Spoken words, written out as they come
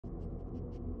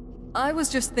I was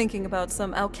just thinking about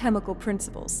some alchemical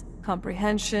principles.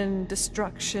 Comprehension,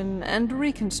 destruction, and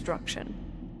reconstruction.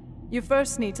 You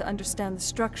first need to understand the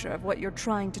structure of what you're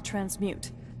trying to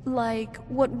transmute. Like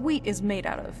what wheat is made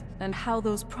out of, and how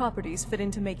those properties fit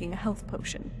into making a health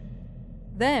potion.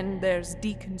 Then there's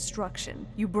deconstruction.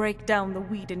 You break down the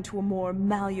wheat into a more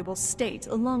malleable state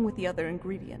along with the other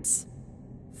ingredients.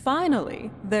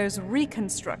 Finally, there's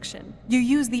reconstruction. You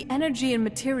use the energy and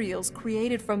materials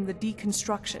created from the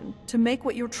deconstruction to make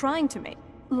what you're trying to make,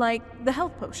 like the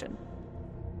health potion.